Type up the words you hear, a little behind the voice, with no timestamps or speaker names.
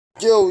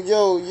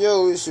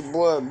Yo, it's your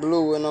boy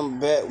Blue, and I'm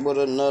back with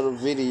another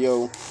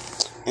video.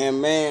 And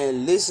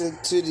man, listen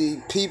to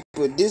the people.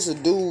 This a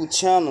dude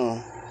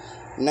channel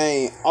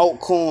named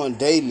Altcoin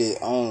Daily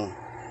on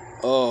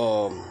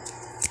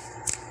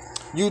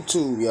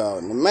YouTube,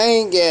 y'all. The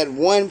man got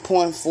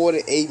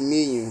 1.48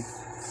 million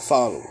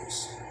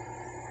followers.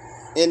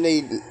 And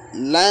they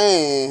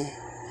lying,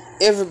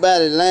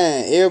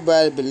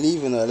 everybody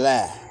believing a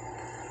lie.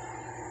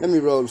 Let me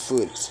roll the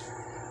footage.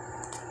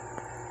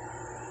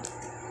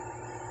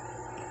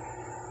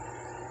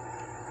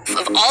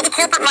 Of all the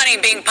corporate money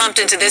being pumped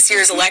into this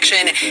year's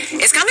election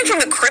is coming from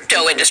the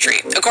crypto industry,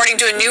 according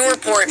to a new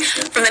report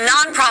from the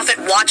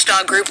nonprofit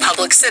watchdog group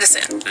Public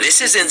Citizen.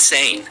 This is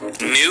insane.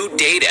 New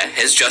data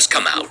has just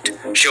come out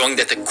showing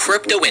that the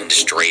crypto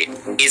industry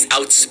is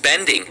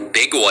outspending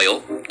big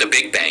oil, the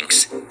big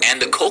banks,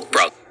 and the Koch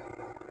brothers.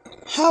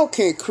 How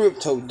can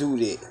crypto do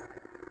that?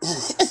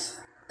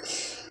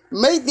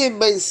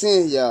 Make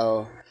sense,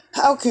 y'all.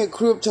 How can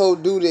crypto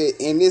do that,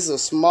 and it's a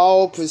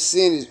small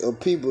percentage of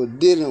people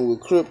dealing with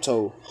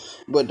crypto,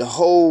 but the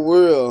whole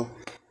world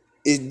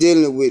is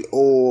dealing with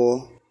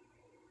oil,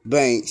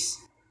 banks,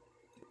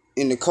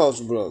 and the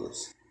Koch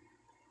brothers?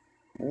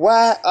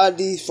 Why are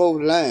these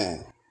folks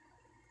lying?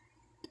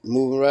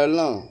 Moving right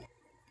along.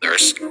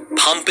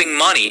 Pumping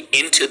money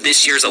into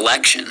this year's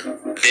election.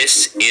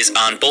 This is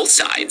on both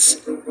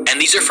sides, and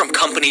these are from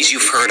companies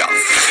you've heard of.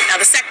 Now,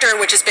 the sector,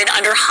 which has been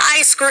under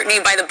high scrutiny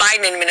by the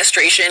Biden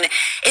administration,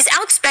 is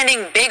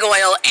outspending big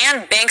oil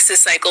and banks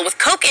this cycle, with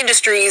Koch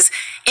Industries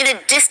in a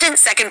distant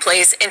second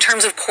place in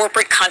terms of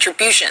corporate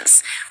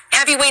contributions.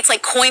 Heavyweights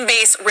like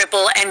Coinbase,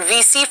 Ripple, and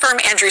VC firm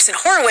Andreessen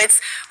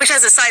Horowitz, which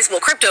has a sizable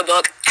crypto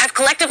book, have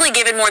collectively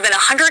given more than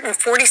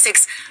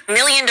 $146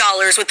 million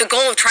with the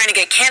goal of trying to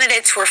get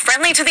candidates who are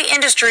friendly to the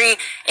industry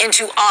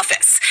into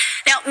office.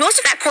 Now, most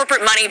of that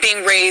corporate money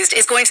being raised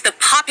is going to the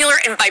popular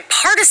and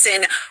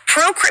bipartisan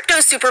pro-crypto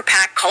super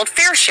PAC called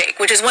Fairshake,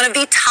 which is one of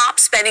the top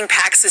spending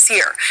PACs this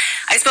year.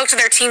 I spoke to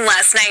their team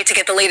last night to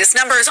get the latest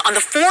numbers on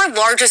the 4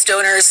 largest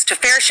donors to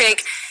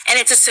Fairshake and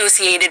its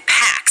associated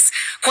PACs.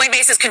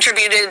 Coinbase has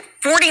contributed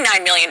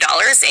 $49 million.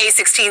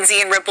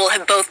 A16Z and Ripple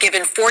have both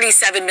given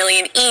 $47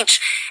 million each,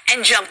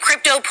 and Jump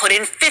Crypto put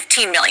in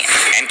 $15 million.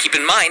 And keep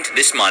in mind,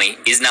 this money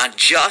is not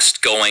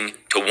just going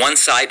to one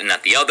side and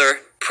not the other.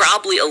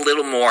 Probably a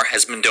little more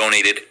has been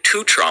donated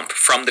to Trump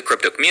from the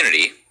crypto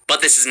community.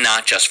 But this is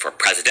not just for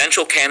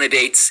presidential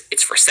candidates.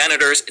 It's for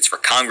senators. It's for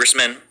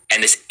congressmen.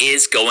 And this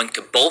is going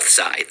to both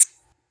sides.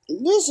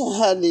 Listen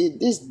how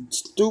this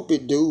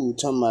stupid dude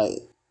talking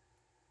about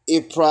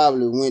it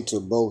probably went to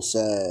both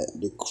sides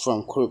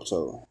from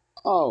crypto.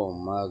 Oh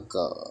my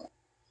God.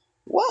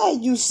 Why are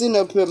you sitting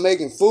up here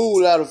making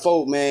fool out of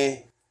folk,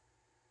 man?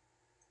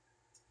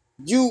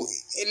 You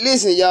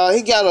listen, y'all,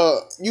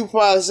 you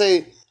probably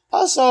say,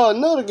 I saw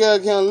another guy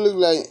kind of look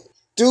like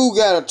dude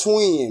got a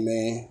twin,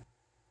 man.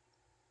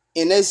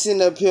 And they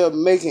sitting up here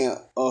making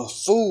a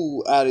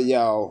fool out of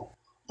y'all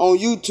on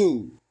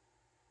YouTube.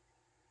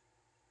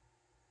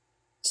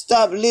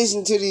 Stop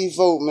listening to these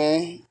folk,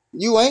 man.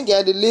 You ain't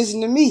got to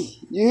listen to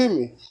me. You hear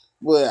me?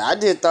 But I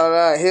just thought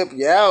I'd help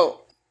you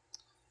out.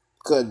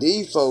 Because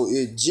these folk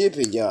is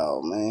jipping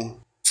y'all, man.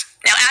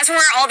 Now, as for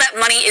where all that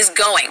money is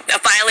going, a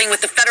filing with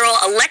the Federal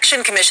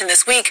Election Commission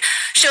this week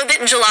showed that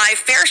in July,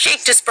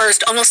 Fairshake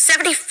disbursed almost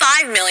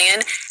 $75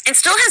 million and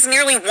still has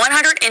nearly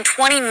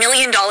 $120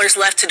 million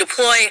left to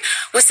deploy,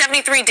 with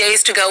 73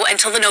 days to go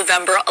until the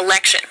November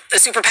election. The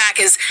Super PAC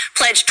has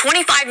pledged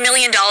 $25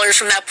 million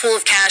from that pool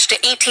of cash to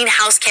 18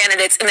 House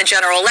candidates in the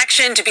general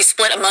election to be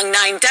split among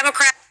 9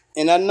 Democrats.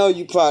 And I know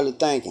you probably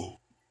thinking,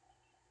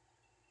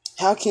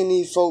 how can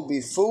these folk be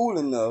fool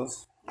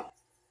enough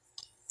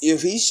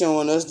if he's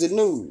showing us the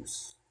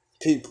news?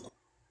 People,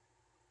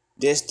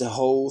 that's the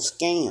whole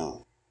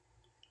scam.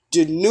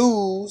 The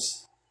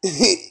news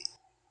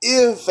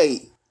is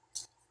fake.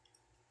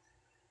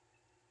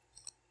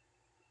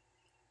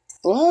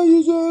 Well, how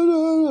you say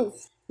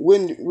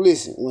that?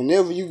 Listen,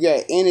 whenever you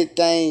got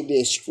anything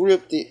that's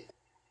scripted,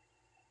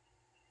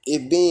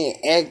 it being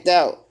acted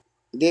out,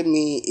 that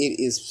means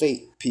it is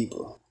fake,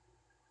 people.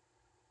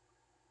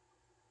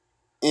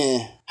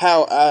 And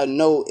how I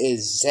know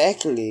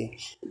exactly,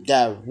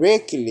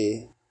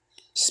 directly,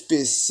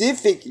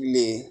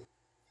 specifically,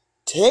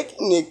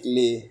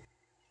 technically,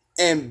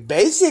 and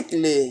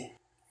basically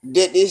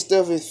that this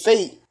stuff is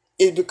fake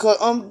is because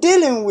I'm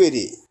dealing with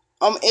it.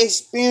 I'm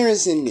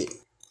experiencing it.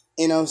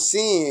 And I'm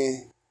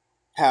seeing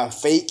how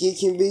fake it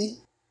can be.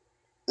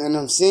 And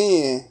I'm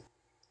seeing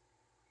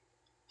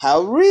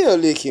how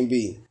real it can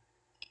be.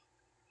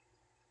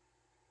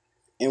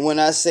 And when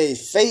I say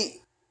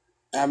fake,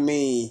 I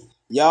mean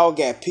y'all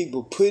got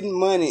people putting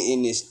money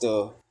in this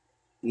stuff,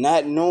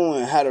 not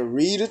knowing how to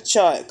read a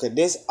chart, because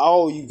that's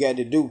all you got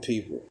to do,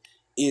 people.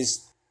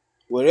 Is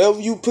whatever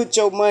you put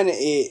your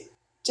money at,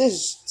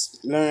 just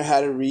learn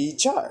how to read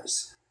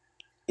charts.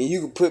 And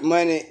you can put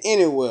money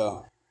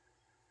anywhere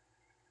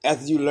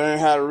after you learn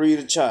how to read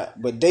a chart.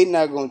 But they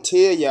not going to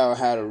tell y'all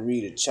how to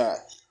read a chart.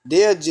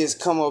 They'll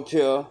just come up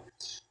here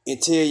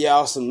and tell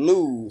y'all some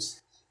news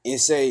and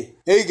say,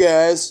 hey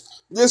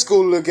guys, let's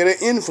go look at an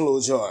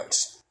inflow chart.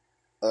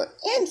 An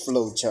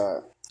inflow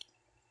chart?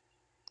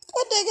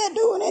 What they got to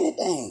do with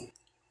anything?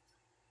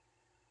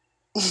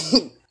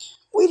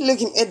 We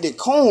looking at the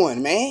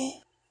coin, man.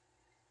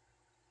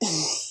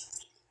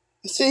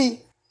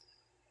 See,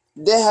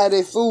 that's how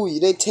they fool you.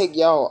 They take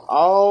y'all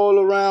all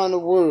around the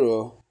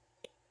world,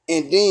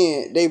 and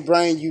then they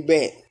bring you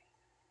back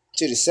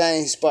to the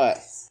same spot.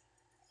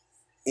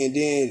 And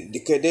then,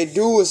 because they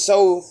do it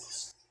so,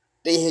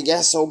 they had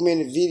got so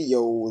many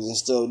videos and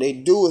stuff. They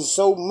do it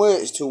so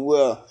much to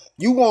where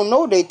you won't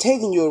know they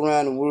taking you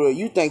around the world.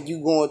 You think you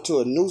going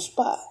to a new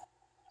spot,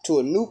 to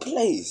a new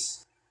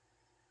place.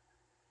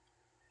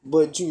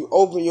 But you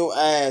open your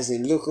eyes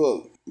and look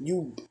up,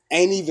 you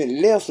ain't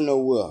even left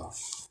nowhere.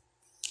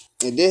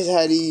 And that's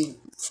how these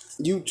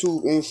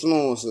YouTube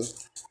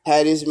influencers,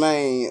 how this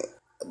man,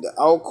 the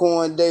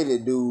Alcorn Daily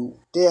dude,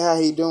 that's how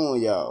he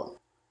doing, y'all.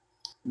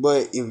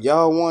 But if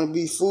y'all want to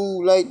be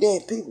fooled like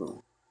that,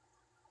 people,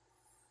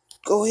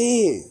 go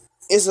ahead.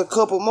 It's a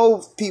couple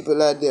more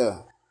people out there.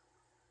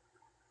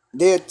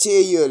 They'll tell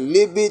you a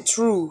little bit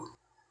truth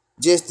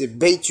just to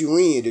bait you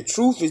in. The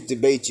truth is to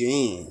bait you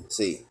in.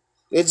 See,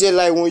 it's just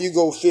like when you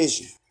go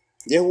fishing.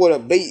 That's what a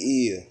bait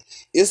is.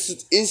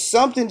 It's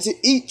something to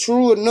eat,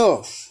 true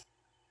enough,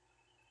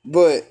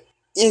 but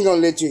ain't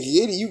gonna let you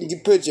hit it. You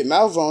can put your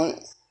mouth on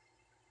it.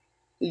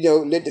 You know,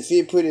 let the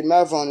fish put his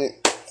mouth on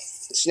it,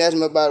 snatch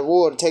him up out of the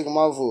water, take him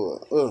off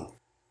of it.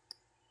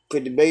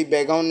 Put the bait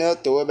back on there,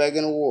 throw it back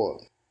in the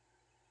water.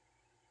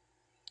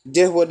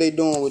 That's what they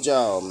doing with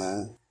y'all,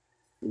 man.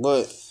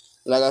 But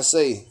like I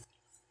say,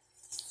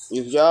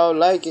 if y'all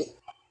like it,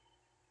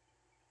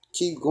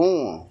 keep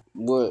going.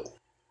 But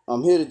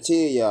I'm here to tell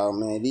y'all,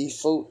 man, these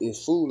folk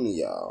is fooling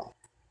y'all.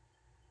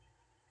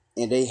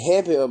 And they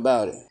happy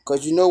about it.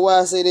 Cause you know why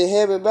I say they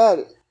happy about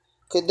it?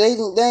 Cause they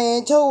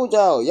ain't told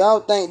y'all. Y'all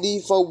think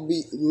these folk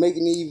be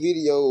making these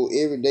videos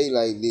every day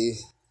like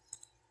this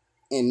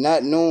and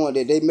not knowing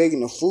that they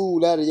making a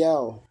fool out of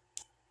y'all.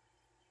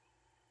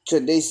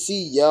 Cause they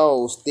see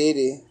y'all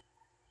steady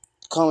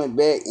coming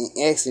back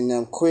and asking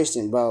them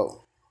questions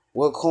about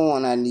what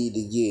coin I need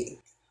to get,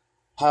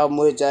 how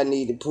much I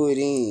need to put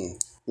in,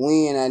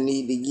 when I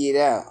need to get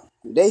out.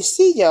 They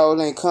see y'all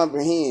ain't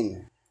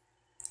comprehending.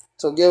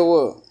 So guess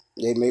what?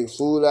 They make a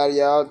fool out of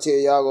y'all, tell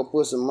y'all go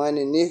put some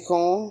money in this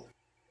coin,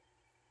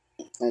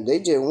 and they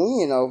just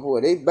win off of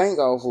it. They bank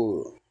off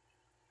of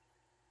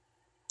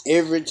it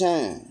every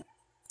time.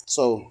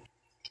 So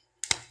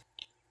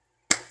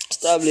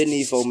stop letting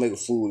these folks make a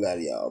fool out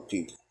of y'all,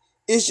 people.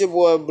 It's your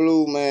boy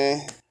Blue,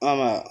 man.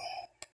 I'm out.